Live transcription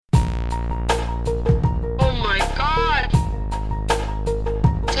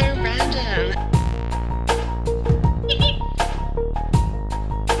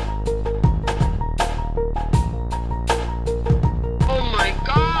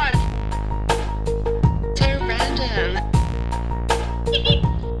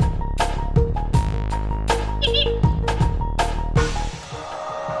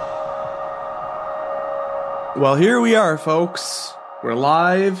Well, here we are, folks. We're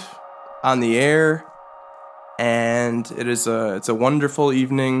live on the air, and it's a wonderful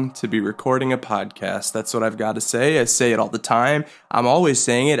evening to be recording a podcast. That's what I've got to say. I say it all the time. I'm always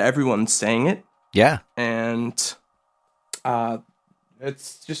saying it. Everyone's saying it. Yeah. And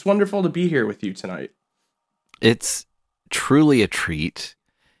it's just wonderful to be here with you tonight. It's truly a treat,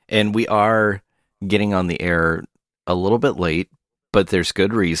 and we are getting on the air a little bit late, but there's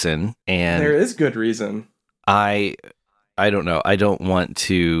good reason. And there is good reason. I don't know. I don't want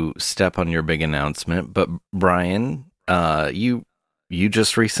to step on your big announcement, but Brian, you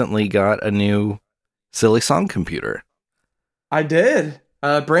just recently got a new Silly Song computer. I did.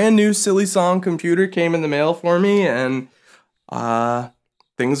 A brand new Silly Song computer came in the mail for me, and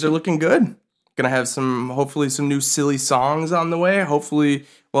things are looking good. Gonna have hopefully some new silly songs on the way. Hopefully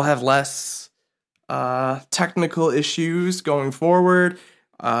we'll have less technical issues going forward.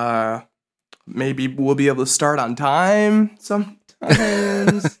 Maybe we'll be able to start on time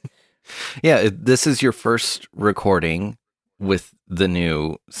sometimes. Yeah, this is your first recording with the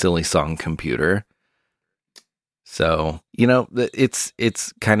new Silly Song computer. So,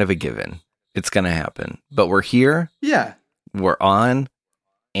 it's kind of a given. It's going to happen. But we're here. Yeah. We're on.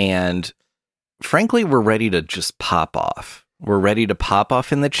 And frankly, we're ready to just pop off. We're ready to pop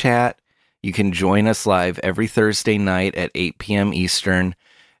off in the chat. You can join us live every Thursday night at 8 p.m. Eastern.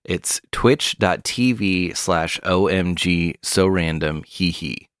 It's twitch.tv/OMG so random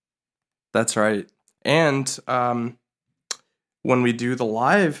hee. That's right. And when we do the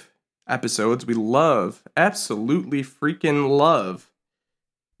live episodes, we absolutely freaking love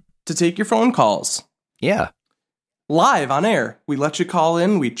to take your phone calls. Yeah. Live on air. We let you call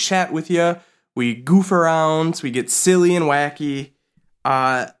in, we chat with you, we goof around, we get silly and wacky.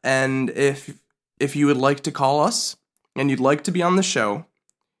 And if you would like to call us and you'd like to be on the show,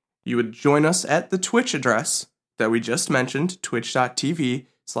 you would join us at the Twitch address that we just mentioned,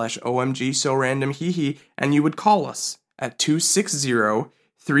 twitch.tv/OMG so random hee, and you would call us at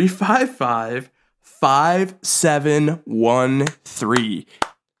 260-355-5713.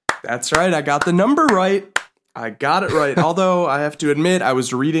 That's right, I got the number right. I got it right. Although I have to admit, I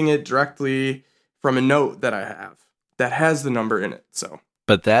was reading it directly from a note that I have that has the number in it.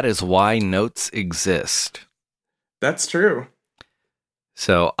 But that is why notes exist. That's true.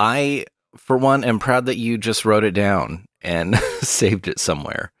 So I, for one, am proud that you just wrote it down and saved it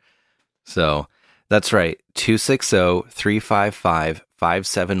somewhere. So that's right,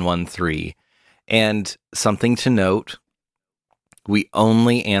 260-355-5713. And something to note, we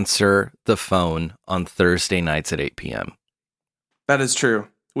only answer the phone on Thursday nights at 8 p.m. That is true.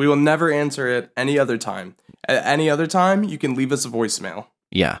 We will never answer it any other time. At any other time, you can leave us a voicemail.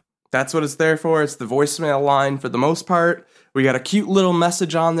 Yeah. That's what it's there for. It's the voicemail line for the most part. We got a cute little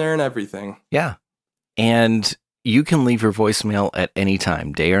message on there and everything. Yeah. And you can leave your voicemail at any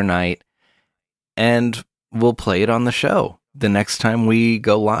time, day or night, and we'll play it on the show the next time we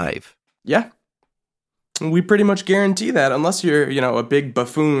go live. Yeah. We pretty much guarantee that, unless you're, a big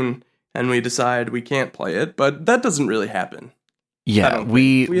buffoon and we decide we can't play it, but that doesn't really happen. Yeah,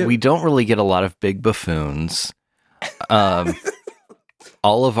 we don't really get a lot of big buffoons.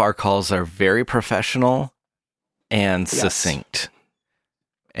 All of our calls are very professional and succinct.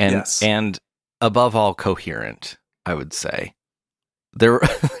 And above all, coherent, I would say. They're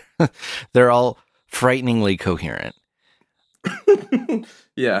all frighteningly coherent.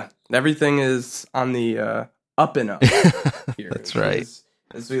 Yeah, everything is on the up and up here. That's right.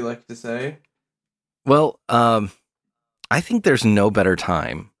 As we like to say. Well, I think there's no better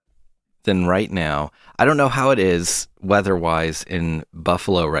time than right now. I don't know how it is weather-wise in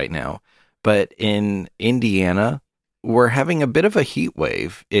Buffalo right now, but in Indiana, we're having a bit of a heat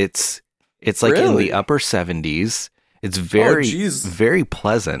wave. It's like in the upper 70s. It's very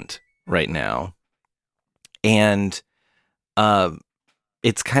pleasant right now. And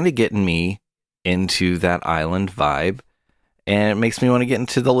it's kind of getting me into that island vibe, and it makes me want to get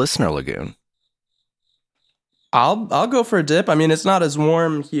into the Listener Lagoon. I'll go for a dip. I mean, it's not as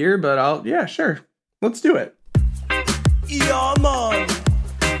warm here, but sure. Let's do it. Yeah, man.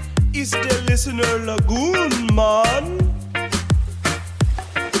 It's the Listener Lagoon, man.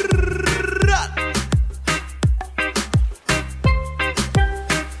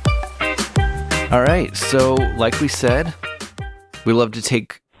 All right, so like we said, we love to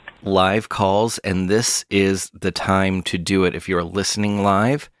take live calls, and this is the time to do it. If you're listening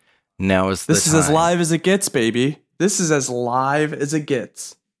live, now is the time. This is as live as it gets, baby. This is as live as it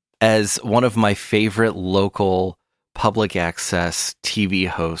gets. As one of my favorite local public access TV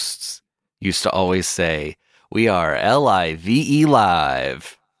hosts used to always say, we are LIVE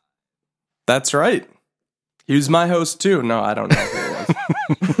live. That's right. He was my host too. No, I don't know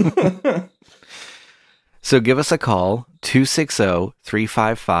who it was. So give us a call,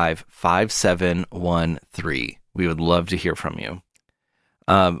 260-355-5713. We would love to hear from you.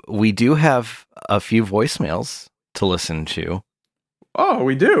 We do have a few voicemails to listen to. Oh,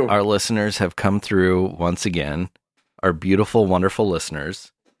 we do. Our listeners have come through once again. Our beautiful, wonderful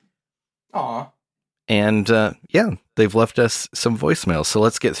listeners. Aw. And they've left us some voicemails. So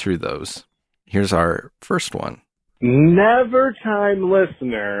let's get through those. Here's our first one. Never time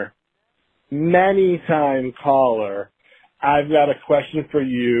listener, many time caller. I've got a question for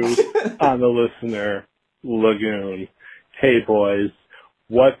you on the listener lagoon. Hey boys,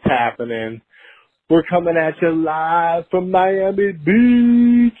 what's happening? We're coming at you live from Miami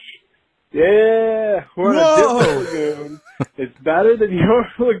Beach. Yeah, we're in a different lagoon. It's better than your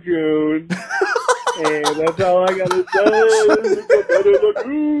lagoon. And that's all I gotta say. It's a better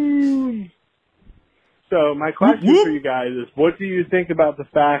lagoon. So my question for you guys is, what do you think about the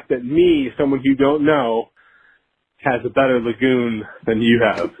fact that me, someone you don't know, has a better lagoon than you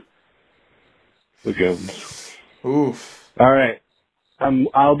have? Lagoons. Oof. All right.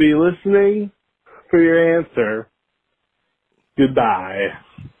 I'll be listening for your answer. Goodbye.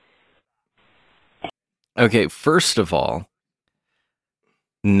 Okay, first of all,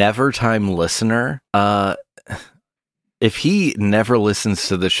 never time listener. If he never listens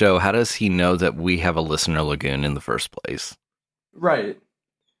to the show, how does he know that we have a listener lagoon in the first place? Right.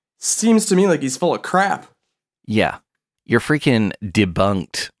 Seems to me like he's full of crap. Yeah. You're freaking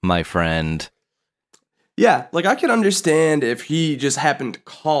debunked, my friend. Yeah, like I could understand if he just happened to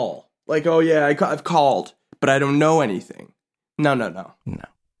call. Like, oh yeah, I've called, but I don't know anything. No. No.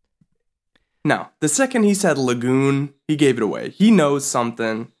 No. The second he said lagoon, he gave it away. He knows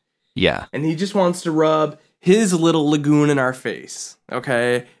something. Yeah. And he just wants to rub his little lagoon in our face.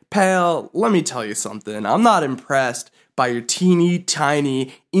 Okay? Pal, let me tell you something. I'm not impressed by your teeny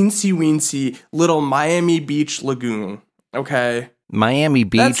tiny, incy-weensy little Miami Beach lagoon. Okay? Miami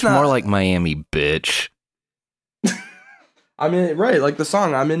Beach, That's not- more like Miami bitch. I mean, right, like the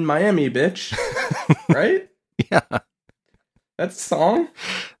song, I'm in Miami, bitch. Right? Yeah. That's the song?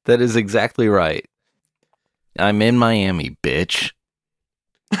 That is exactly right. I'm in Miami, bitch.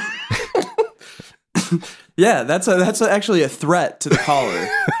 Yeah, that's actually a threat to the caller.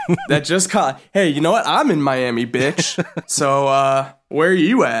 That just caught. Hey, you know what? I'm in Miami, bitch. So, where are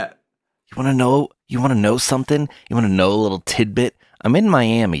you at? You want to know? You want to know something? You want to know a little tidbit? I'm in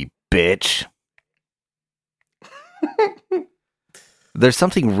Miami, bitch. There's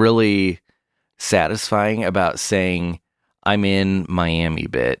something really satisfying about saying I'm in Miami,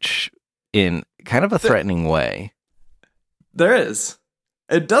 bitch, in kind of a threatening way. There is.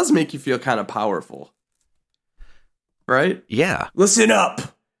 It does make you feel kind of powerful. Right? Yeah. Listen up.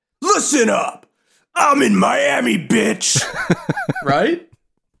 Listen up. I'm in Miami, bitch. Right?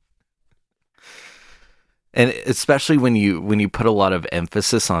 And especially when you put a lot of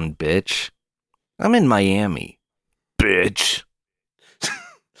emphasis on bitch. I'm in Miami, bitch.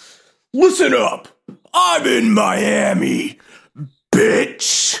 Listen up. I'm in Miami,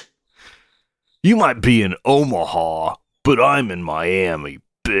 bitch. You might be in Omaha, but I'm in Miami,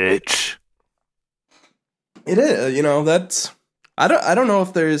 bitch. It is, that's I don't know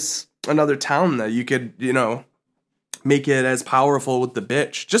if there's another town that you could, make it as powerful with the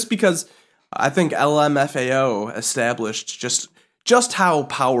bitch. Just because I think LMFAO established just how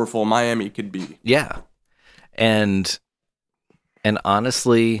powerful Miami could be. Yeah. And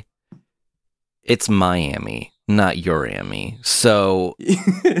honestly, it's Miami, not Urami. So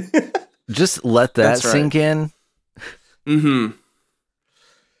just let that That's right. sink in. Mm-hmm.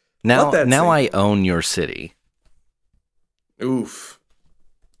 Now sink I own your city. Oof.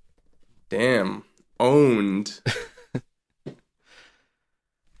 Damn. Owned.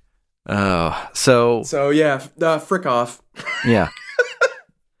 Oh, so yeah, frick off. yeah.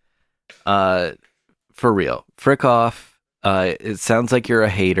 For real, frick off. It sounds like you're a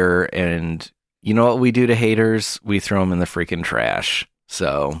hater, and you know what we do to haters? We throw them in the freaking trash.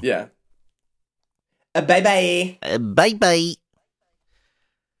 So Yeah. Bye-bye. Bye.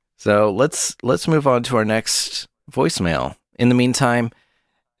 So let's move on to our next voicemail. In the meantime,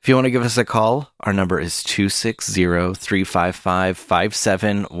 if you want to give us a call, our number is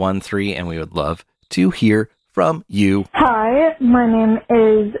 260-355-5713, and we would love to hear from you. Hi, my name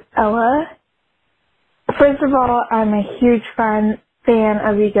is Ella. First of all, I'm a huge fan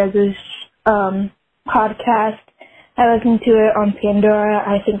of you guys' podcast. I listen to it on Pandora.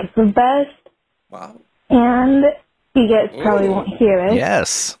 I think it's the best. Wow. And you guys probably won't hear it.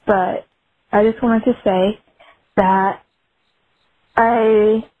 Yes. But I just wanted to say that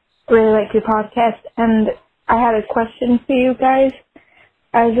I really like your podcast, and I had a question for you guys.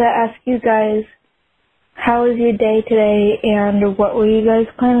 I was going to ask you guys, how was your day today, and what were you guys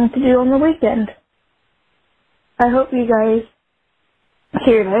planning to do on the weekend? I hope you guys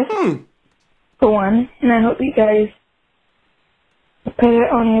hear this, for one, and I hope you guys put it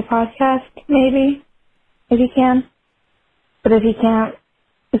on your podcast, maybe, if you can. But if you can't,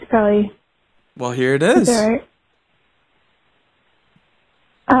 it's probably... Well, here it is. It's alright.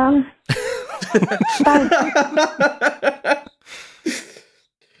 Bye.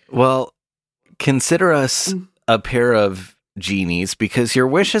 Well, consider us a pair of genies because your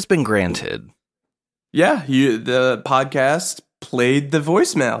wish has been granted. Yeah, the podcast played the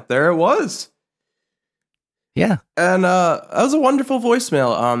voicemail. There it was. Yeah. And that was a wonderful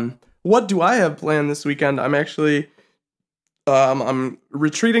voicemail. What do I have planned this weekend? I'm actually I'm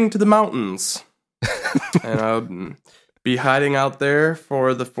retreating to the mountains. And I'll be hiding out there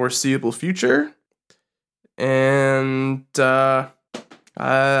for the foreseeable future. And that's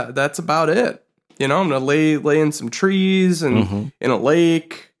about it. You know, I'm gonna lay in some trees and in a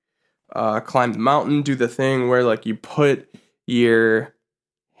lake, climb the mountain, do the thing where like you put your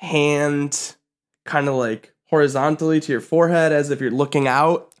hand kind of like horizontally to your forehead as if you're looking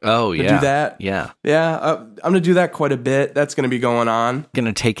out. Oh yeah, do that. Yeah, I'm gonna do that quite a bit. That's gonna be going on.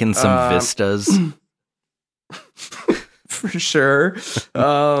 Gonna take in some vistas for sure.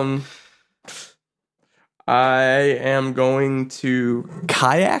 I am going to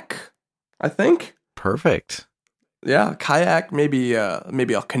kayak, I think. Perfect. Yeah, kayak, maybe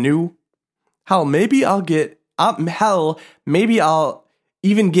I'll canoe. Maybe I'll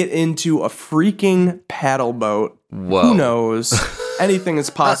even get into a freaking paddle boat. Whoa. Who knows? Anything is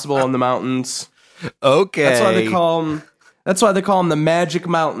possible in the mountains. Okay. That's why they call them the Magic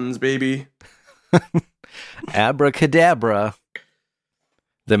Mountains, baby. Abracadabra.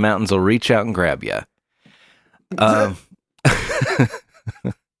 The mountains will reach out and grab you.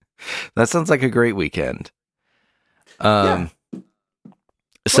 That sounds like a great weekend. Yeah.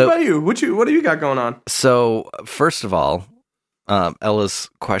 So, what about you? What do you got going on? So, first of all, Ella's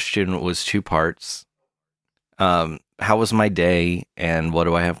question was 2 parts. How was my day, and what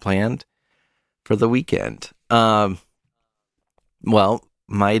do I have planned for the weekend? Well,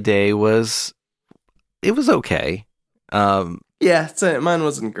 my day was okay. Yeah, mine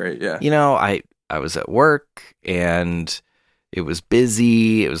wasn't great. Yeah, You know, I was at work, and it was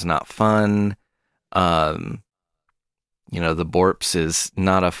busy. It was not fun. You know, the Borps is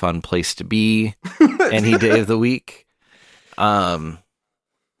not a fun place to be any day of the week.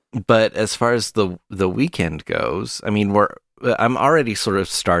 But as far as the weekend goes, I mean, I'm already sort of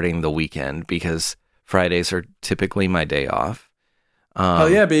starting the weekend because Fridays are typically my day off. Oh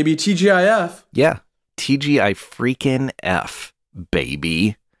yeah, baby, TGIF. Yeah, TGI freaking F,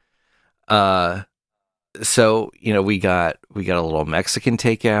 baby. So, you know, we got a little Mexican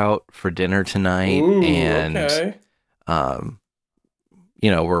takeout for dinner tonight. Ooh, and okay. You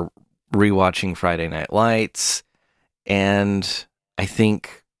know, we're rewatching Friday Night Lights, and I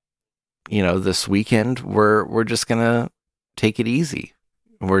think, you know, this weekend we're just gonna take it easy.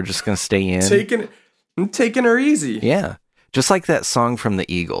 We're just gonna stay in. Taking her easy. Yeah. Just like that song from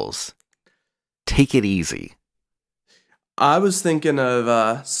the Eagles. Take it easy. I was thinking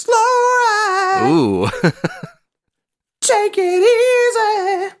of Slow Ride. Ooh. Take it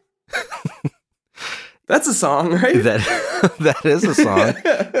easy. That's a song, right? That is a song.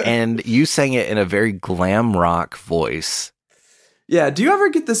 And you sang it in a very glam rock voice. Yeah, do you ever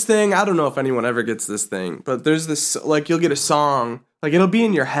get this thing? I don't know if anyone ever gets this thing, but there's this, like, you'll get a song, like, it'll be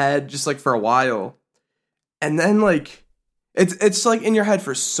in your head just, like, for a while. And then, like, it's like, in your head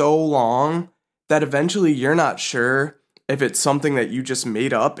for so long that eventually you're not sure if it's something that you just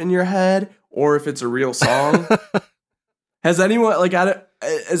made up in your head or if it's a real song. Has anyone, like,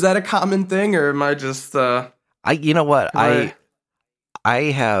 is that a common thing, or am I just, you know what? I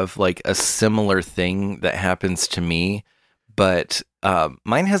have, like, a similar thing that happens to me, but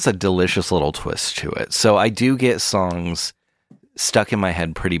mine has a delicious little twist to it. So I do get songs stuck in my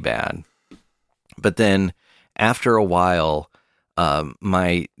head pretty bad. But then after a while,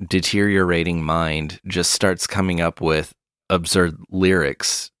 my deteriorating mind just starts coming up with absurd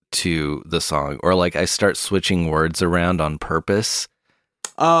lyrics to the song, or like I start switching words around on purpose.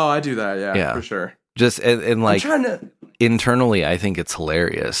 Oh, I do that. Yeah, for sure. Just and like internally, I think it's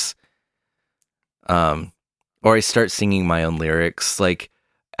hilarious. Or I start singing my own lyrics. Like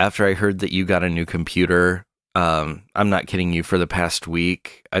after I heard that you got a new computer, I'm not kidding you. For the past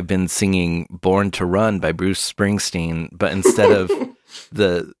week, I've been singing "Born to Run" by Bruce Springsteen, but instead of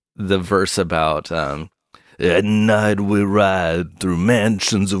the verse about At night we ride through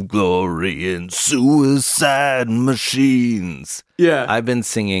mansions of glory and suicide machines. Yeah. I've been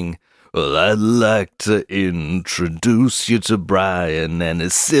singing, well, I'd like to introduce you to Brian and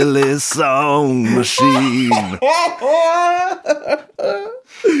his silly song machine.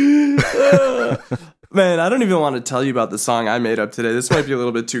 Man, I don't even want to tell you about the song I made up today. This might be a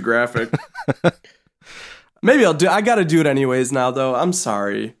little bit too graphic. Maybe I gotta do it anyways now, though. I'm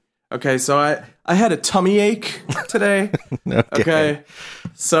sorry. Okay, so I had a tummy ache today. Okay.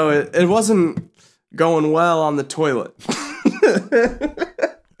 So it wasn't going well on the toilet.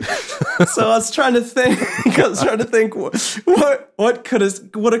 So I was trying to think.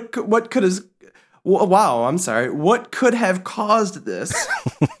 What could have caused this?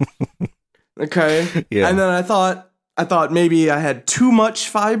 Okay. Yeah. And then I thought maybe I had too much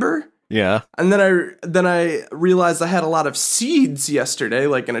fiber. Yeah. And then I realized I had a lot of seeds yesterday,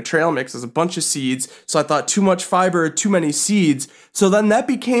 like in a trail mix. There's a bunch of seeds. So I thought too much fiber, too many seeds. So then that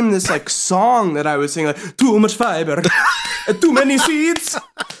became this like song that I was singing, like, too much fiber, too many seeds,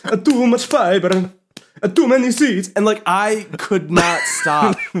 too much fiber, too many seeds. And like I could not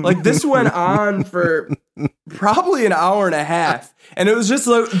stop. Like this went on for probably an hour and a half. And it was just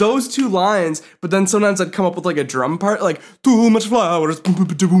like those two lines, but then sometimes I'd come up with like a drum part, like too much flowers, boom, boom,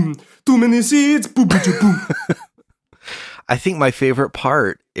 boom, boom, too many seeds, boom, boom, boom. I think my favorite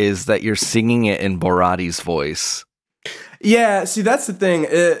part is that you're singing it in Borati's voice. Yeah, see, that's the thing.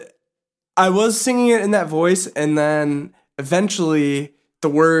 I was singing it in that voice, and then eventually the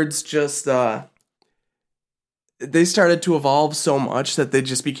words just they started to evolve so much that they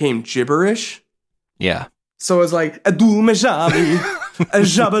just became gibberish. Yeah. So it was like, Adu Mejabi,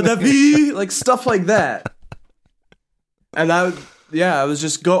 Jabba Davi, like stuff like that. And I was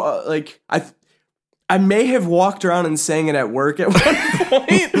just like, I may have walked around and sang it at work at one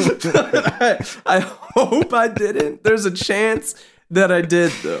point. I hope I didn't. There's a chance that I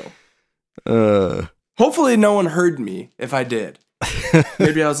did, though. Hopefully no one heard me if I did.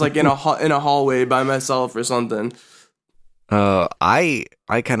 Maybe I was like in a hallway by myself or something. I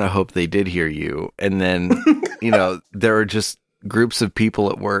kind of hope they did hear you, and then there were just groups of people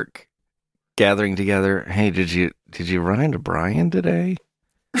at work gathering together. Hey, did you run into Brian today?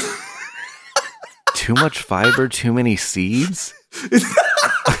 Too much fiber, too many seeds.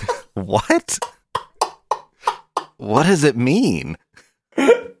 What? What does it mean?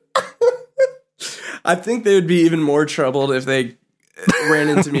 I think they would be even more troubled if they ran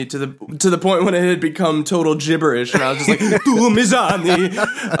into me to the point when it had become total gibberish, and I was just like, "Tu mizani,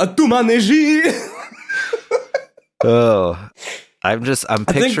 tu maneji." Oh, I'm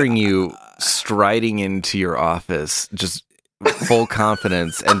picturing you striding into your office, just full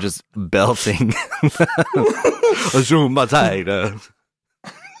confidence, and just belting.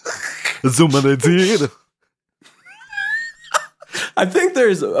 I think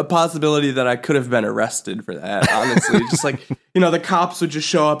there's a possibility that I could have been arrested for that, honestly. Just like, the cops would just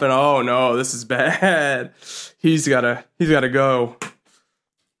show up and, oh no, this is bad. He's gotta go.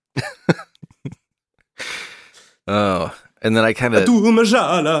 Oh, and then I can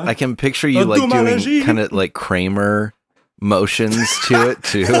picture you like doing kind of like Kramer motions to it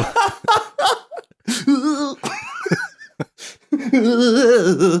too.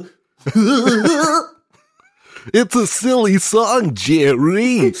 It's a silly song,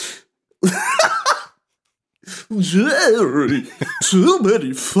 Jerry. Jerry, too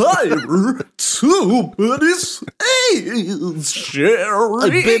many fiber, too many seeds, Jerry.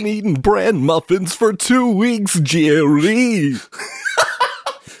 I've been eating bran muffins for 2 weeks, Jerry.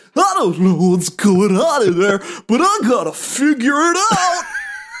 I don't know what's going on in there, but I gotta figure it out.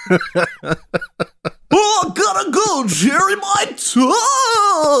 Oh, I gotta go, Jerry. My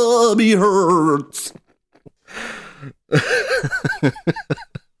tummy hurts.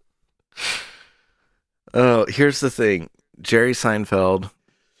 Oh, here's the thing. Jerry Seinfeld,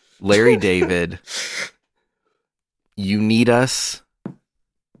 Larry David, you need us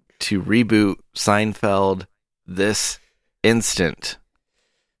to reboot Seinfeld this instant.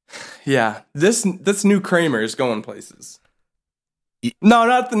 Yeah, this new Kramer is going places. No,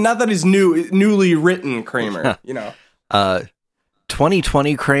 not that he's newly written Kramer,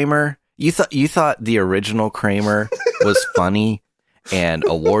 2020 Kramer. You thought the original Kramer was funny and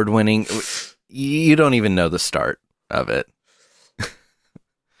award-winning. You don't even know the start of it.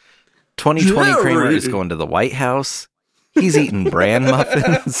 2020 Kramer is going to the White House. He's eating bran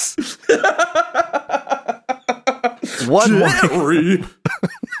muffins. What? Jerry.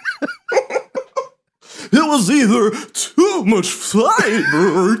 It was either too much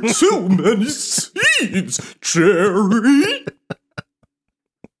fiber or too many seeds, Jerry.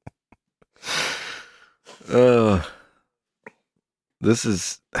 This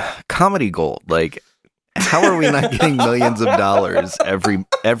is comedy gold. Like, how are we not getting millions of dollars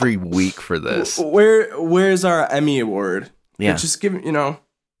every week for this? Where's our Emmy award? Yeah. Just give it, you know.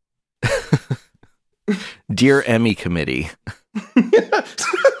 Dear Emmy Committee,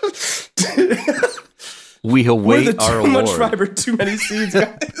 we We're await the our too much award. fiber, too many seeds,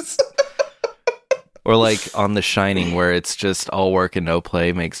 guys. Or like on The Shining, where it's just all work and no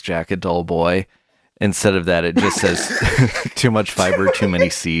play makes Jack a dull boy. Instead of that, it just says too much fiber, too many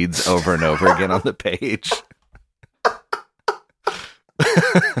seeds over and over again on the page.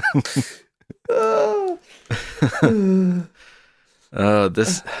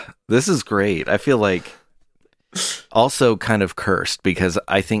 This is great. I feel like also kind of cursed because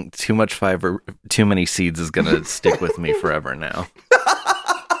I think too much fiber, too many seeds is going to stick with me forever now.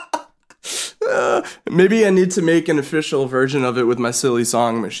 Maybe I need to make an official version of it with my silly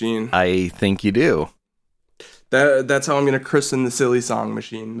song machine. I think you do. That's how I'm gonna christen the silly song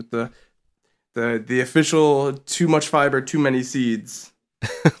machine with the official too much fiber, too many seeds.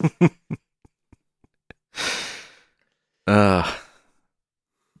 It's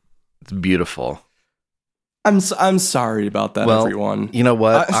beautiful. I'm sorry about that, Well, everyone. You know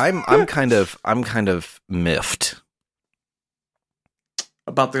what? I'm kind of miffed.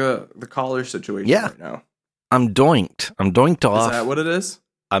 About the caller situation Yeah. right now. I'm doinked. I'm doinked Is off. that what it is?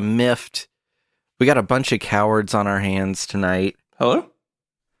 I'm miffed. We got a bunch of cowards on our hands tonight. Hello?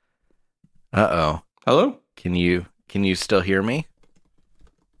 Uh-oh. Hello? Can you still hear me?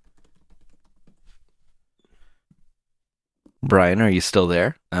 Brian, are you still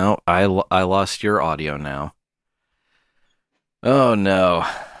there? No, I lost your audio now. Oh no.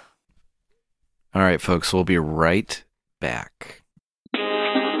 All right, folks, we'll be right back.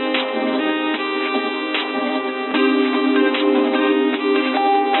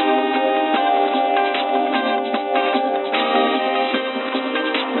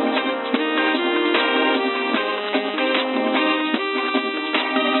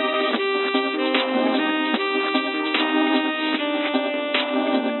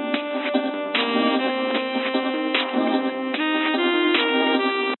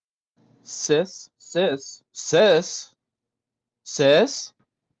 Sis.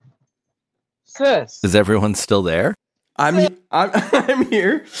 Is everyone still there? I'm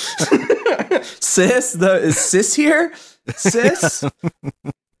here. Sis, is Sis here? Sis?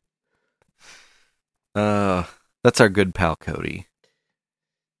 That's our good pal Cody.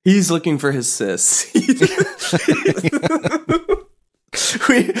 He's looking for his sis.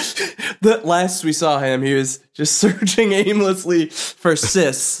 Last we saw him, he was just searching aimlessly for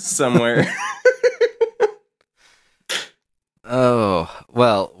sis somewhere. Oh,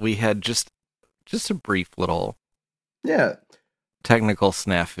 well, we had just a brief little technical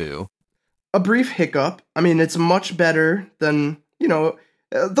snafu. A brief hiccup. I mean, it's much better than,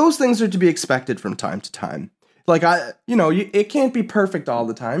 those things are to be expected from time to time. Like, it can't be perfect all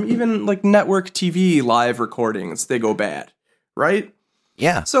the time. Even, like, network TV live recordings, they go bad, right?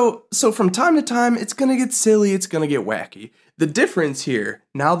 Yeah. So from time to time, it's going to get silly, it's going to get wacky. The difference here,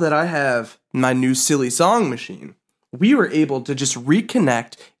 now that I have my new silly song machine, we were able to just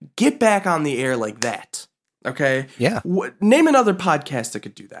reconnect, get back on the air like that. Okay? Yeah. Name another podcast that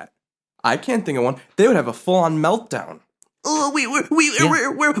could do that. I can't think of one. They would have a full-on meltdown. Oh, we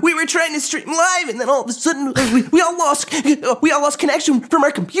were trying to stream live, and then all of a sudden we all lost connection from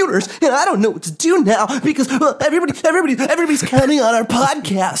our computers, and I don't know what to do now because everybody's counting on our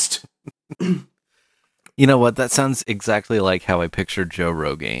podcast. You know what? That sounds exactly like how I pictured Joe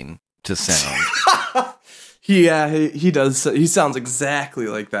Rogan to sound. Yeah, he does. He sounds exactly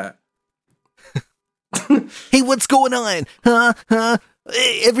like that. Hey, what's going on? Huh?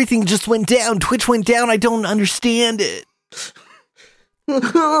 Everything just went down. Twitch went down. I don't understand it. Do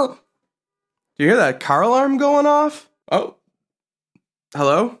you hear that car alarm going off? Oh,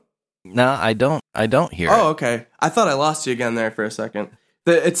 hello? No, I don't hear it. Oh, okay. I thought I lost you again there for a second.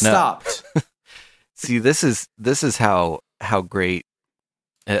 It stopped. See, this is how great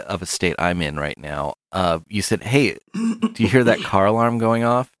of a state I'm in right now. You said, "Hey, do you hear that car alarm going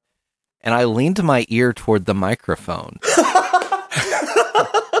off?" And I leaned my ear toward the microphone.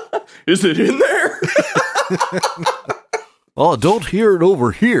 Is it in there? Well, don't hear it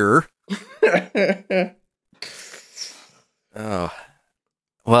over here. Oh,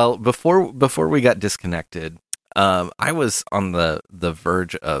 well, before we got disconnected, I was on the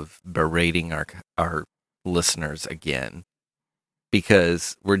verge of berating our listeners again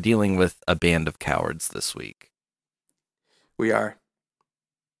because we're dealing with a band of cowards this week. We are.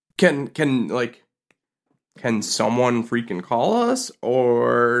 Can someone freaking call us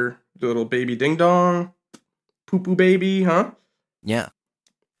or little baby ding dong? poo-poo baby, huh? Yeah.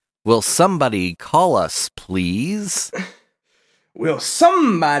 Will somebody call us, please? Will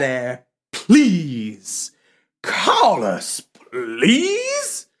somebody please call us,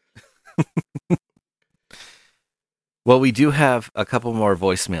 please? Well, we do have a couple more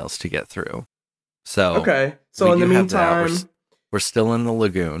voicemails to get through. So Okay. So we in the do have that. meantime, We're still in the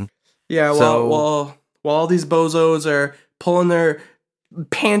lagoon. yeah, So- while all these bozos are pulling their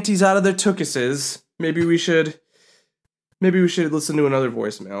panties out of their tuchuses, maybe we should listen to another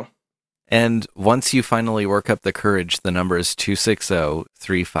voicemail. And once you finally work up the courage, the number is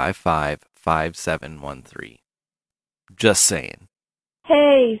 260-355-5713. Just saying.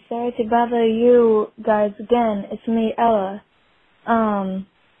 Hey, sorry to bother you guys again. It's me, Ella. I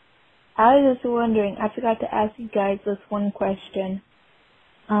was just wondering, I forgot to ask you guys this one question.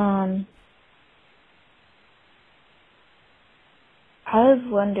 I was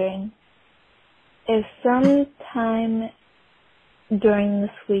wondering if sometime during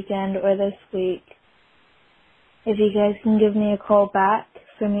this weekend or this week, if you guys can give me a call back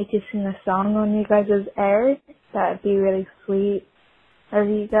for me to sing a song on you guys' air, that'd be really sweet of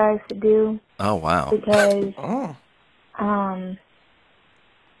you guys to do, Oh, wow. because Oh.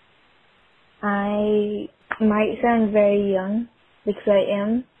 I might sound very young, because I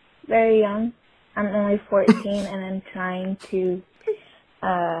am very young. I'm only 14 and I'm trying to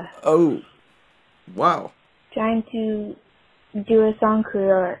Oh. Wow. do a song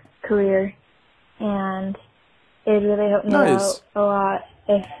career, and it'd really help me Nice. out a lot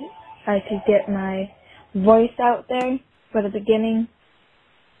if I could get my voice out there for the beginning.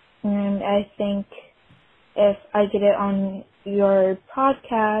 And I think if I get it on your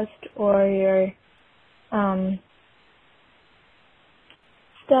podcast or your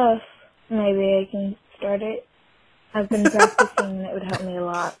stuff, maybe I can start it. I've been practicing and it would help me a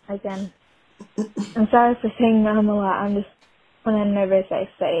lot. Again, I'm sorry for saying a lot. I'm just, when I'm nervous, I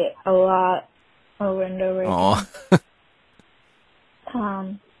say it a lot over and over again. Aw.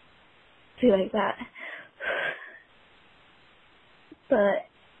 See, like that. But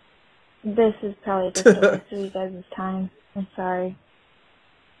this is probably just a waste of you guys' time. I'm sorry.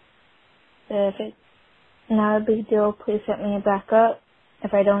 But if it's not a big deal, please set me back up.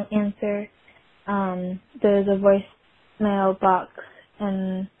 If I don't answer, there's a voicemail box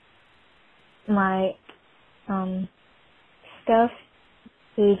in my stuff,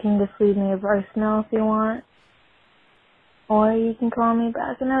 so you can just leave me a voicemail if you want, or you can call me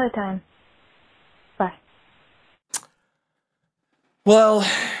back another time. Bye. Well,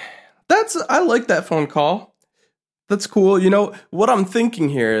 I like that phone call. That's cool. You know, what I'm thinking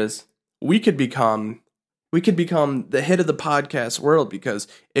here is we could become the hit of the podcast world, because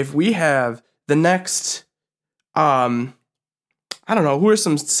if we have the next I don't know, who are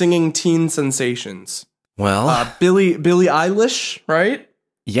some singing teen sensations? Well, Billie Eilish, right?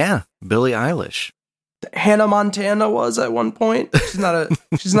 yeah, Billie Eilish. Hannah Montana was at one point. She's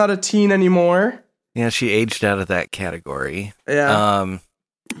not a teen anymore. Yeah, she aged out of that category. Yeah.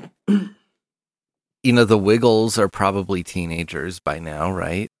 You know, the Wiggles are probably teenagers by now,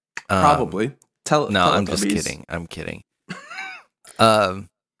 right? Probably. No, I'm just Teletubbies. kidding. I'm kidding.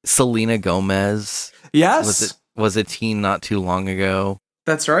 Selena Gomez Yes. was a teen not too long ago.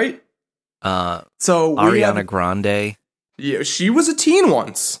 That's right. Uh, So we Ariana Grande. Yeah, she was a teen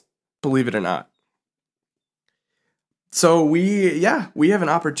once, believe it or not. So we have an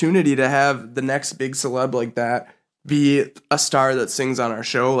opportunity to have the next big celeb like that be a star that sings on our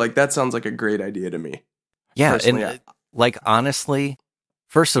show. Like, that sounds like a great idea to me. Yeah, Personally, and like, honestly,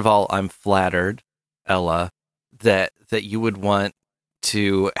 first of all, I'm flattered, Ella, that you would want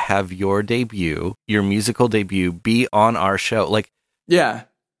to have your musical debut, be on our show. Like, Yeah.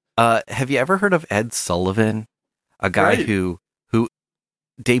 have you ever heard of Ed Sullivan? A guy Right. who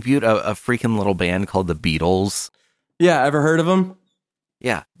debuted a freaking little band called the Beatles. Yeah, ever heard of him?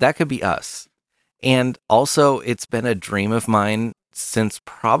 Yeah, that could be us. And also, it's been a dream of mine since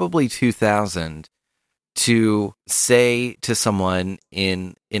probably 2000 to say to someone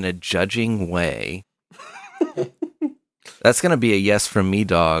in a judging way, that's going to be a yes from me,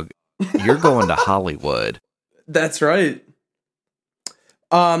 dog. You're going to Hollywood. That's right.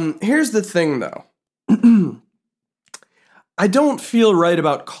 Here's the thing, though. I don't feel right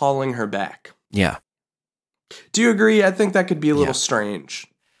about calling her back. Yeah, Do you agree? I think that could be a little Yeah. strange.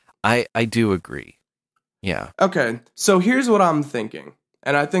 I do agree. Yeah. Okay, so here's what I'm thinking,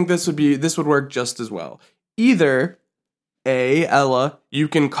 and I think this would work just as well. Either Ella, you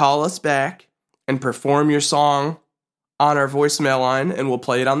can call us back and perform your song on our voicemail line, and we'll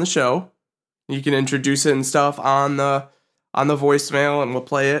play it on the show. You can introduce it and stuff on the voicemail, and we'll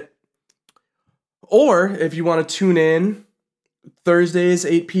play it. Or if you want to tune in, Thursdays,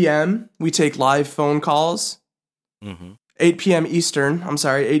 8 p.m., we take live phone calls. 8 p.m. Eastern.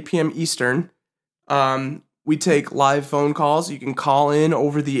 8 p.m. Eastern. We take live phone calls. You can call in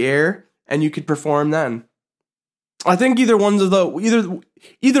over the air, and you could perform then. I think either one of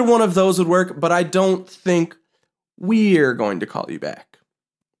those would work, but I don't think we're going to call you back.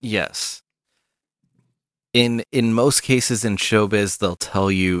 Yes. In most cases in showbiz, they'll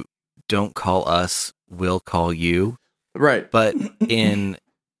tell you, don't call us, we'll call you. Right. But in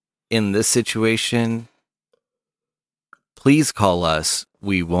this situation, please call us,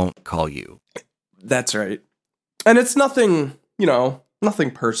 we won't call you. That's right. And it's nothing,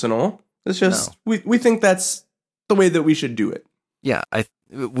 nothing personal. It's just, we think that's the way that we should do it. Yeah,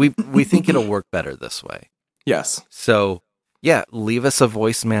 we think it'll work better this way. Yes. So, yeah, leave us a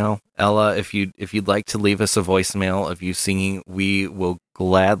voicemail. Ella, if you'd like to leave us a voicemail of you singing, we will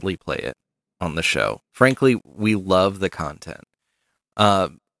gladly play it on the show. Frankly, we love the content.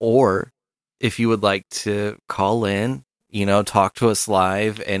 Or if you would like to call in, talk to us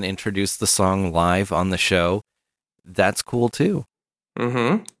live and introduce the song live on the show, that's cool too.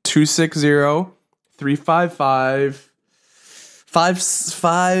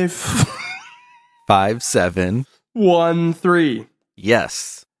 260-355-5713.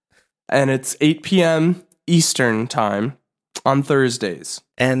 Yes. And it's 8 p.m. Eastern time on Thursdays.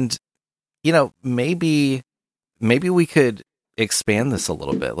 And, maybe we could expand this a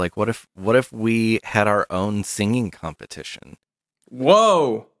little bit. Like, what if we had our own singing competition?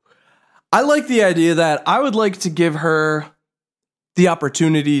 Whoa. I like the idea that I would like to give her the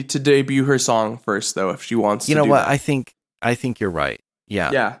opportunity to debut her song first, though, if she wants to. You know what? That. I think you're right.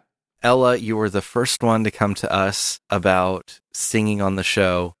 Yeah. Yeah. Ella, you were the first one to come to us about singing on the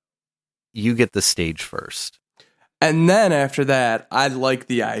show. You get the stage first. And then after that, I like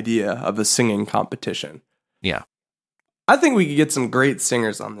the idea of a singing competition. Yeah. I think we could get some great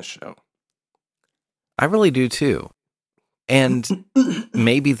singers on the show. I really do too. And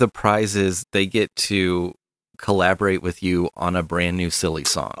maybe the prize is they get to collaborate with you on a brand new silly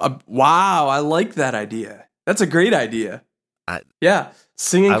song. Wow, I like that idea. That's a great idea. Yeah,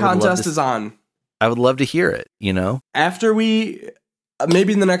 singing contest is on. I would love to hear it, After we,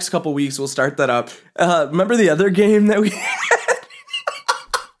 maybe in the next couple weeks, we'll start that up. Remember the other game that we had?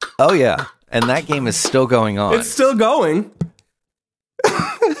 Oh, yeah. And that game is still going on. It's still going.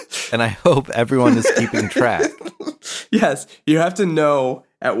 And I hope everyone is keeping track. Yes, you have to know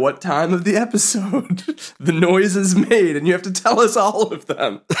at what time of the episode the noise is made, and you have to tell us all of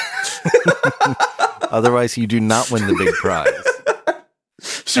them. Otherwise, you do not win the big prize.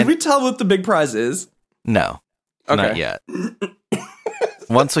 Should we tell what the big prize is? No, not yet.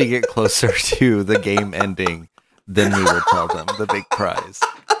 Once we get closer to the game ending, then we will tell them the big prize.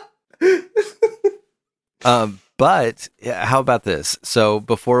 But how about this? So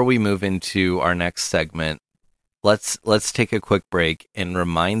before we move into our next segment, let's take a quick break and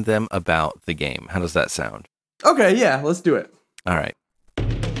remind them about the game. How does that sound? Okay, yeah, let's do it. All right. The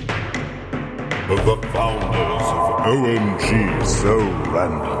founders of OMG So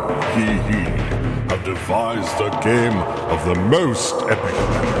Random, have devised a game of the most epic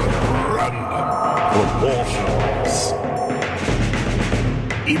and random proportions.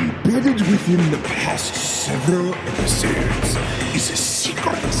 Embedded within the past several episodes is a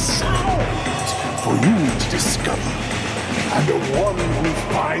secret sound for you to discover. And the one who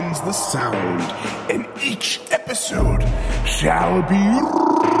finds the sound in each episode shall be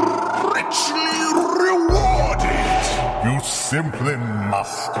richly rewarded. You simply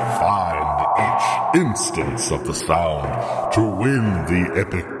must find each instance of the sound to win the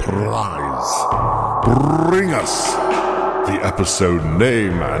epic prize. Bring us the episode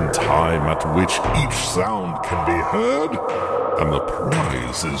name and time at which each sound can be heard, and the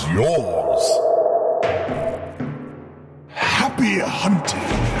prize is yours. Happy hunting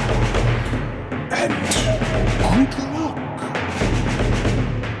and good luck.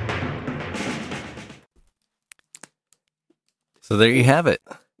 So there you have it.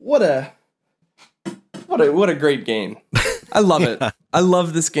 What a great game. I love it. I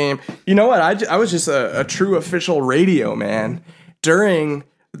love this game. You know what? I was just a true official radio man. During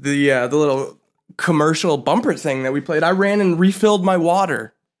the little commercial bumper thing that we played, I ran and refilled my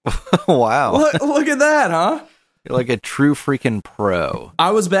water. Wow. Look at that, huh? You're like a true freaking pro. I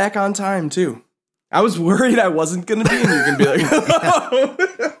was back on time, too. I was worried I wasn't going to be, and you're going to be like, oh.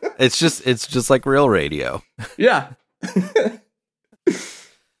 It's just like real radio. Yeah.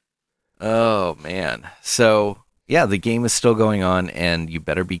 Oh, man. So, yeah, the game is still going on, and you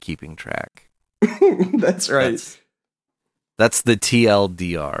better be keeping track. That's right. That's the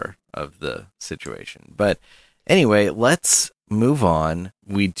TLDR. of the situation. But anyway, let's move on.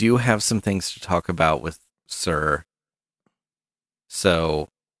 We do have some things to talk about with Sir. So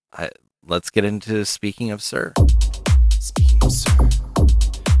let's get into speaking of Sir. Speaking of Sir,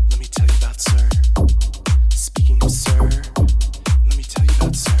 let me tell you about Sir. Speaking of Sir, let me tell you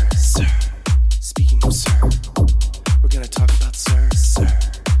about Sir. Sir. Speaking of Sir, we're gonna talk about Sir. Sir.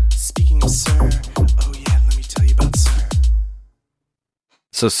 Speaking of Sir, oh yeah, let me tell you about Sir.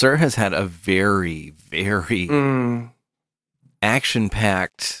 So Sir has had a very, very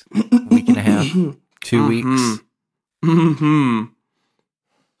action-packed week and a half, 2 weeks.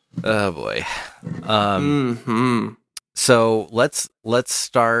 Oh boy. So let's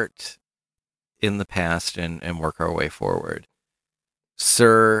start in the past and work our way forward.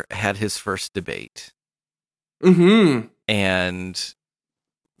 Sir had his first debate. And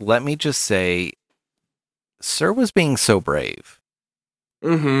let me just say, Sir was being so brave.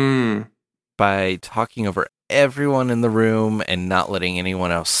 By talking over everyone in the room and not letting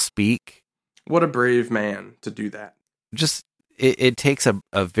anyone else speak. What a brave man to do that. Just, it takes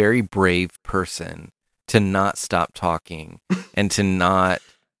a very brave person to not stop talking and to not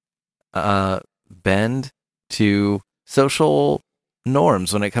bend to social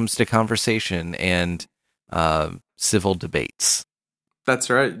norms when it comes to conversation and civil debates.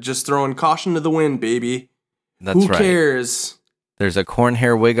 That's right. Just throwing caution to the wind, baby. That's Who right. cares? There's a corn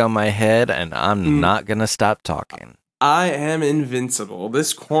hair wig on my head, and I'm not going to stop talking. I am invincible.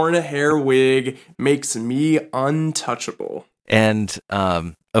 This corn hair wig makes me untouchable. And,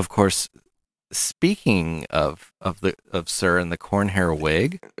 of course, speaking of Sir and the corn hair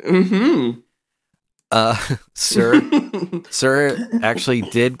wig, Sir actually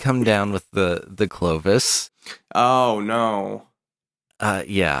did come down with the Clovis. Oh no.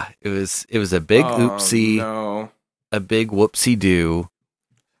 Yeah, it was a big oopsie, No. a big whoopsie doo,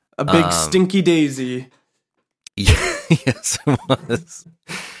 A big stinky daisy. Yes, it was.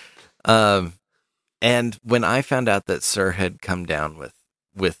 And when I found out that Sir had come down with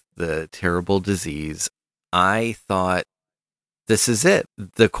the terrible disease, I thought, this is it.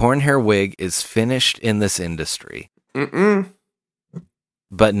 The corn hair wig is finished in this industry.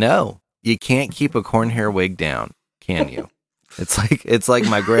 But no, you can't keep a corn hair wig down, can you? It's like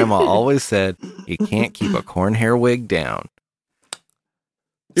my grandma always said, you can't keep a corn hair wig down.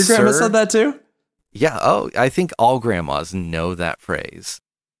 Your grandma Sir- said that too? Yeah, I think all grandmas know that phrase.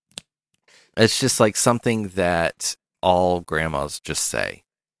 It's just like something that all grandmas just say.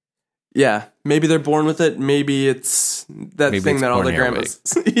 Yeah. Maybe they're born with it. Maybe it's that Maybe thing it's that all the corn hair grandmas.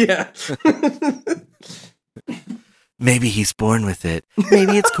 Yeah. Maybe he's born with it.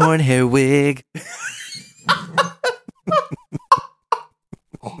 Maybe it's corn hair wig.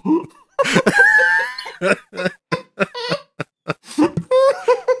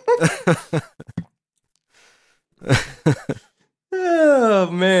 Oh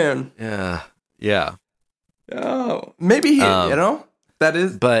man. Yeah. Oh, maybe he. That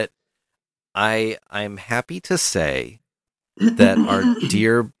is. But I'm happy to say that our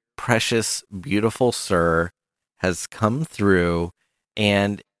dear, precious, beautiful Sir has come through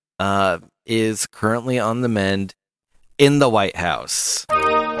and is currently on the mend in the White House.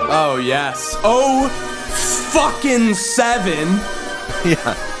 Oh yes. Oh, fucking 7.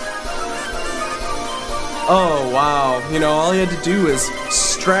 Yeah. Oh wow. All he had to do was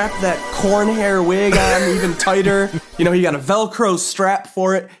strap that corn hair wig on even tighter. He got a Velcro strap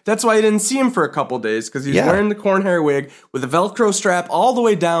for it. That's why I didn't see him for a couple days, because he's wearing the corn hair wig with a Velcro strap all the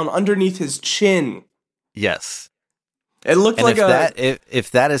way down underneath his chin. Yes. It looked And like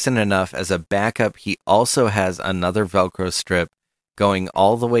if that isn't enough, as a backup, he also has another Velcro strip going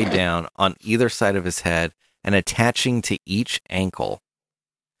all the way down on either side of his head and attaching to each ankle.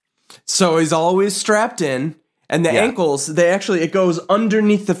 So he's always strapped in, and the ankles, it goes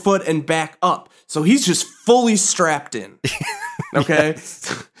underneath the foot and back up. So he's just fully strapped in. Okay?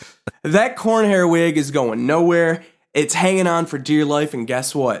 That corn hair wig is going nowhere. It's hanging on for dear life, and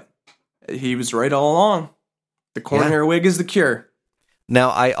guess what? He was right all along. The corn hair wig is the cure.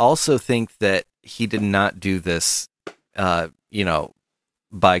 Now, I also think that he did not do this, by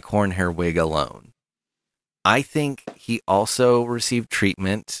corn hair wig alone. I think he also received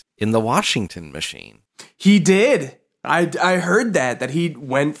treatment in the Washington machine. He did. I heard that he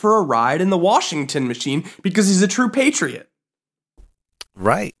went for a ride in the Washington machine because he's a true patriot.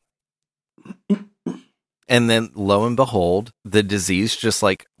 Right. And then, lo and behold, the disease just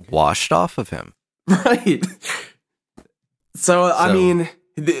washed off of him. Right. So, I mean,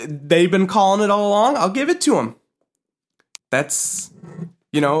 they've been calling it all along. I'll give it to them. That's,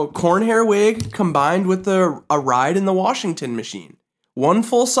 corn hair wig combined with a ride in the Washington machine. One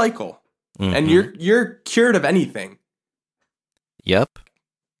full cycle, and you're cured of anything. Yep.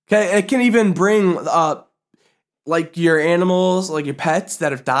 Okay, it can even bring like your animals, like your pets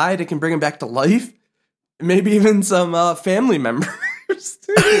that have died. It can bring them back to life. Maybe even some family members.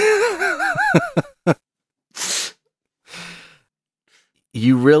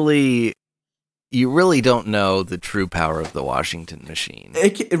 You really don't know the true power of the Washington machine.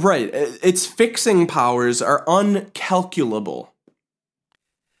 Right. Its fixing powers are uncalculable.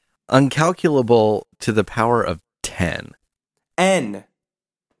 Uncalculable to the power of 10. N.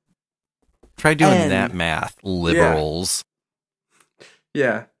 Try doing that math, liberals.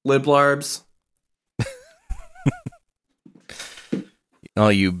 Yeah. Liblarbs. Oh,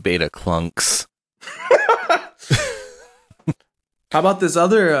 you beta clunks. How about this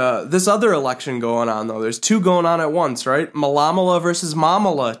other election going on, though? There's two going on at once, right? Malamala versus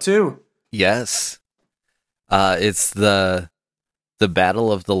Mamala, too. Yes. It's the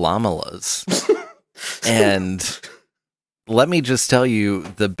battle of the Lamalas. And let me just tell you,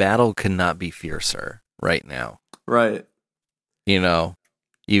 the battle could not be fiercer right now. Right. You know,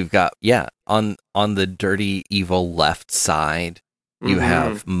 you've got, on the dirty, evil left side, you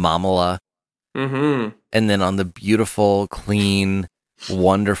have Mamala. Mm-hmm. And then on the beautiful, clean,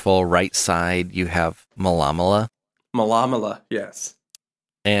 wonderful right side, you have Malamala. Malamala, yes.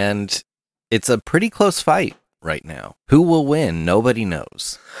 And it's a pretty close fight right now. Who will win? Nobody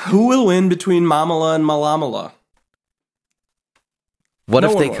knows. Who will win between Mamala and Malamala? What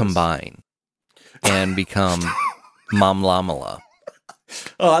if they combine and become Mamlamala?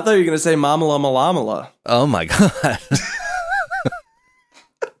 Oh, I thought you were going to say Mamala Malamala. Oh my God.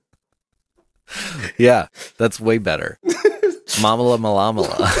 Yeah, that's way better. Mamala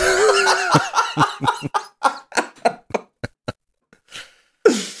Malamala.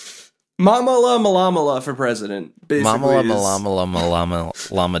 Mamala Malamala for president, basically. Mamala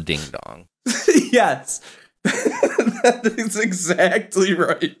Malamala Lama Ding Dong. Yes. That is exactly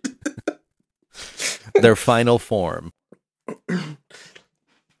right. Their final form.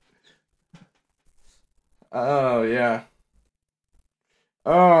 Oh, yeah.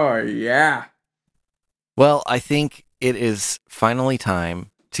 Oh, yeah. Well, I think it is finally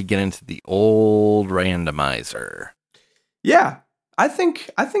time to get into the old randomizer. Yeah, I think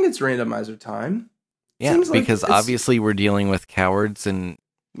it's randomizer time. Yeah, Seems like because it's- obviously we're dealing with cowards and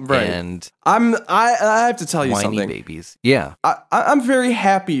I have to tell you whiny something. babies. Yeah, I'm very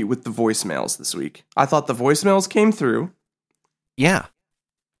happy with the voicemails this week. I thought the voicemails came through. yeah.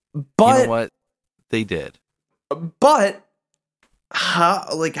 But You know what? They did. But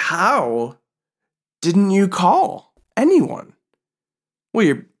how didn't you call anyone?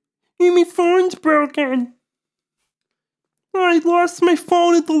 Well, my phone's broken. I lost my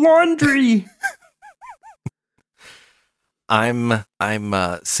phone at the laundry. I'm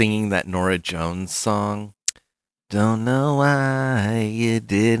singing that Nora Jones song. Don't know why you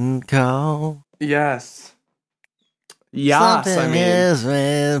didn't call. Yes. Yes, Something is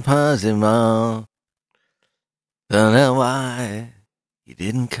impossible. Don't know why you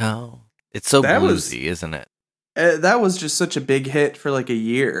didn't call. It's so That bluesy, isn't it? That was just such a big hit for like a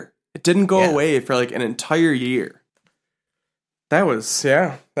year. It didn't go away for like an entire year. That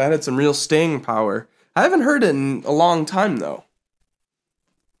had some real staying power. I haven't heard it in a long time, though.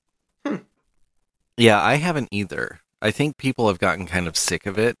 Yeah, I haven't either. I think people have gotten kind of sick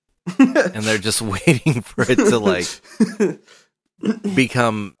of it, and they're just waiting for it to, like,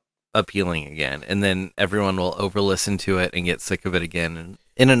 become appealing again. And then everyone will over-listen to it and get sick of it again. And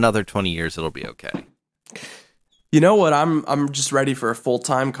in another 20 years, it'll be okay. You know what? I'm just ready for a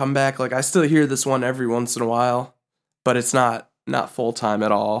full-time comeback. Like, I still hear this one every once in a while, but it's not full-time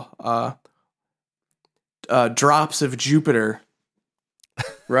at all. Drops of Jupiter,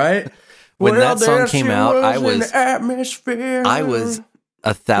 right? When that song there came she out, I in was the atmosphere.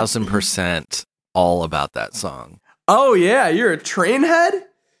 1,000% all about that song. Oh yeah, you're a train head?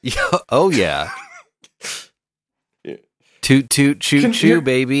 Oh yeah. Toot toot choo choo,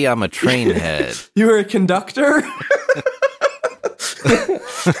 baby, I'm a train head. You were a conductor?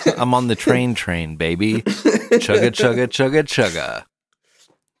 I'm on the train, baby. Chugga chugga chugga chugga.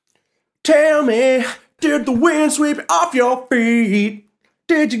 Tell me, did the wind sweep off your feet?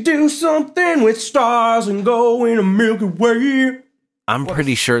 Did you do something with stars and go in a Milky Way? I'm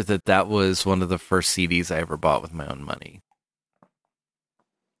pretty sure that was one of the first CDs I ever bought with my own money.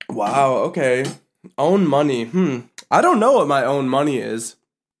 Wow, okay. Own money. I don't know what my own money is.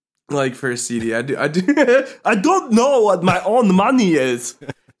 Like for a CD. I do I don't know what my own money is.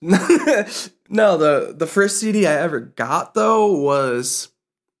 No, the first CD I ever got though was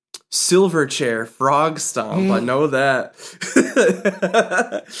Silverchair, Frog Stomp. I know that.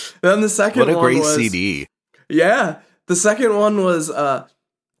 Then the second What a one great was, CD. Yeah. The second one was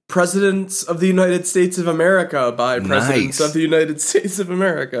Presidents of the United States of America by Presidents Nice. of the United States of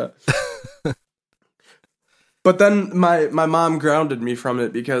America. But then my mom grounded me from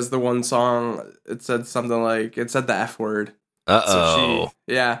it because the one song, it said something like, it said the F word. Uh-oh.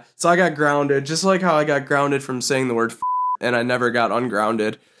 So I got grounded, just like how I got grounded from saying the word and I never got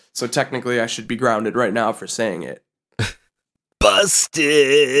ungrounded. So technically I should be grounded right now for saying it.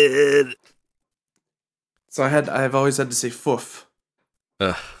 Busted. So I've always had to say foof.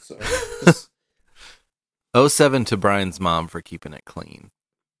 Ugh. So just- 07 to Brian's mom for keeping it clean.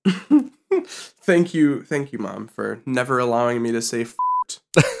 Thank you, Mom, for never allowing me to say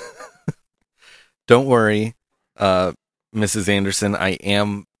Don't worry, Mrs. Anderson, I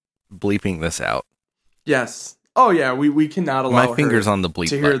am bleeping this out. Yes. Oh yeah, we cannot allow My finger's her on the bleep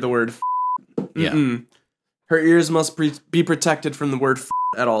to hear button. the word Yeah. Mm-mm. Her ears must be protected from the word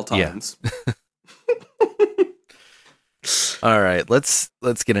at all times. All right, let's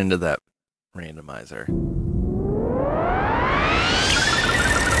get into that randomizer.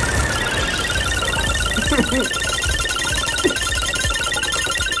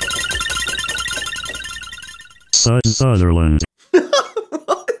 Sutherland.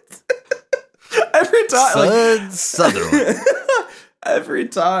 Every time, Sutherland. every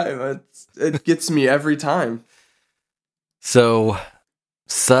time, it gets me every time. So,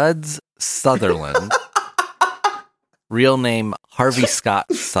 Suds Sutherland, real name Harvey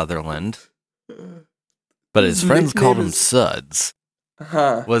Scott Sutherland, but his friends called him Suds,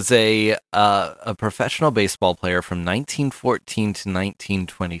 Huh. was a professional baseball player from 1914 to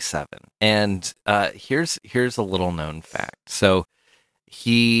 1927. And here's a little known fact. So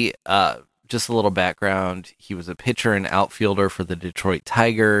he, just a little background, he was a pitcher and outfielder for the Detroit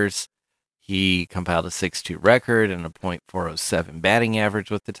Tigers. He compiled a 6.2 record and a .407 batting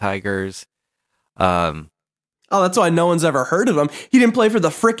average with the Tigers. Oh, that's why no one's ever heard of him. He didn't play for the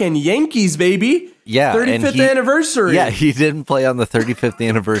frickin' Yankees, baby. Yeah, 35th anniversary. Yeah, he didn't play on the 35th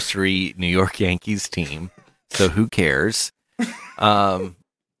anniversary New York Yankees team, so who cares?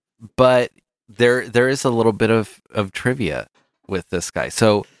 But there is a little bit of trivia with this guy.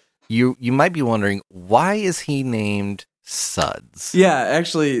 So you might be wondering, why is he named Suds? Yeah,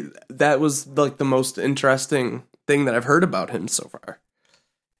 actually, that was like the most interesting thing that I've heard about him so far.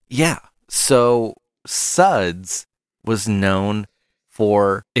 Yeah, so Suds was known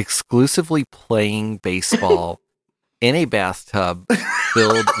for exclusively playing baseball in a bathtub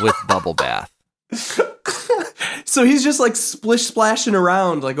filled with bubble bath. So he's just like splish splashing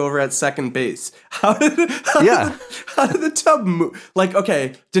around like over at second base. How did the tub move? Like,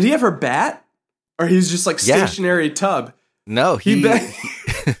 okay, did he have her bat? Or he's just like Yeah. stationary tub? No,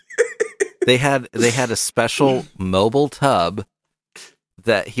 they had a special mobile tub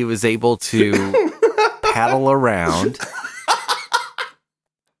that he was able to paddle around.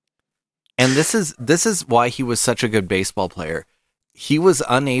 And this is why he was such a good baseball player. He was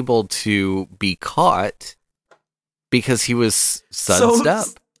unable to be caught because he was sudsed up.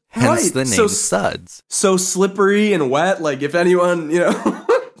 Hence right, the name so- Suds. So slippery and wet, like if anyone,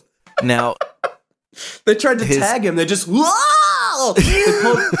 Now, they tried to His- tag him, they just, whoa!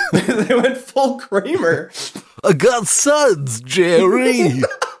 They went full Kramer. I got Suds, Jerry.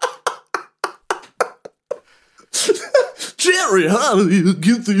 Jerry, how do you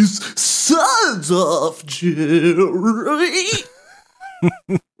get these suds off, Jerry?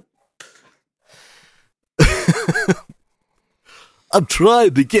 I'm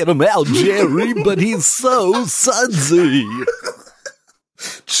trying to get him out, Jerry, but he's so sudsy.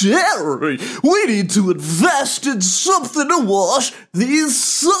 Jerry, we need to invest in something to wash these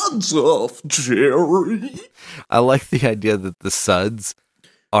suds off, Jerry. I like the idea that the suds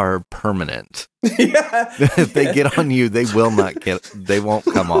are permanent. Yeah. If they get on you, they won't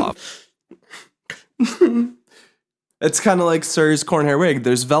come off. It's kind of like Sir's cornhair wig.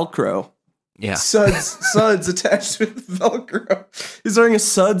 There's Velcro. Yeah. Suds attached with Velcro. He's wearing a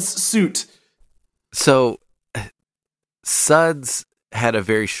Suds suit. So Suds had a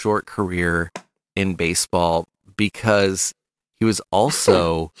very short career in baseball because he was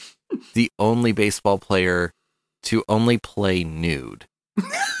also the only baseball player to only play nude.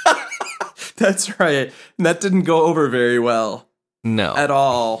 That's right. And that didn't go over very well No. at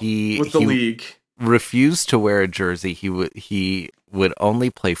all He- with the he- league. Refused to wear a jersey. He would only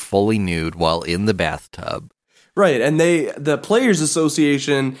play fully nude while in the bathtub. Right, and the Players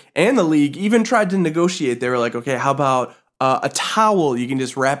Association and the league even tried to negotiate. They were like, okay, how about a towel? You can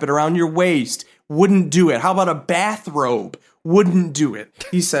just wrap it around your waist. Wouldn't do it. How about a bathrobe? wouldn't do it.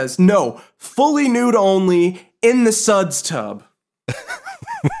 He says, no, fully nude only in the suds tub.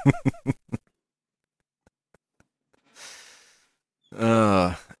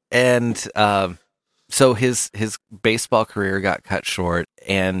 So his baseball career got cut short,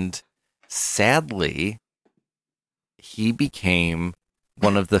 and sadly, he became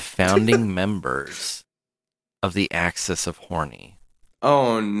one of the founding members of the Axis of Horny.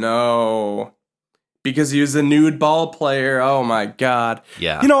 Oh no. Because he was a nude ball player. Oh my god.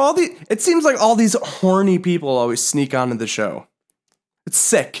 Yeah. You know, it seems like all these horny people always sneak onto the show. It's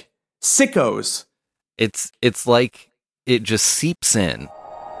sick. Sickos. It's like it just seeps in.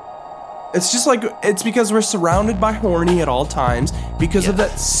 It's just like, it's because we're surrounded by horny at all times because of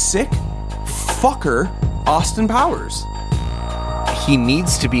that sick fucker, Austin Powers. He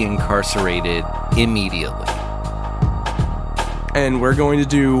needs to be incarcerated immediately. And we're going to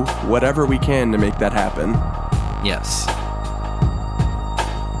do whatever we can to make that happen. Yes.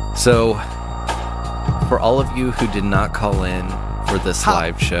 So, for all of you who did not call in for this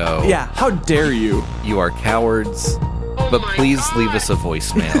live show... Yeah, how dare you? You are cowards. But please leave us a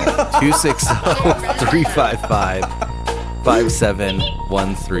voicemail.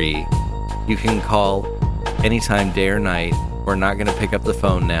 260-355-5713. You can call anytime, day or night. We're not going to pick up the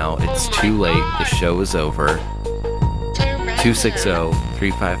phone now. It's too late. The show is over.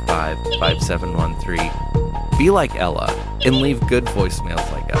 260-355-5713. Be like Ella and leave good voicemails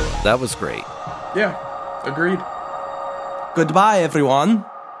like Ella. That was great. Yeah, agreed. Goodbye, everyone.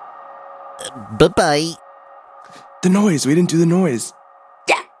 Bye-bye. The noise. We didn't do the noise.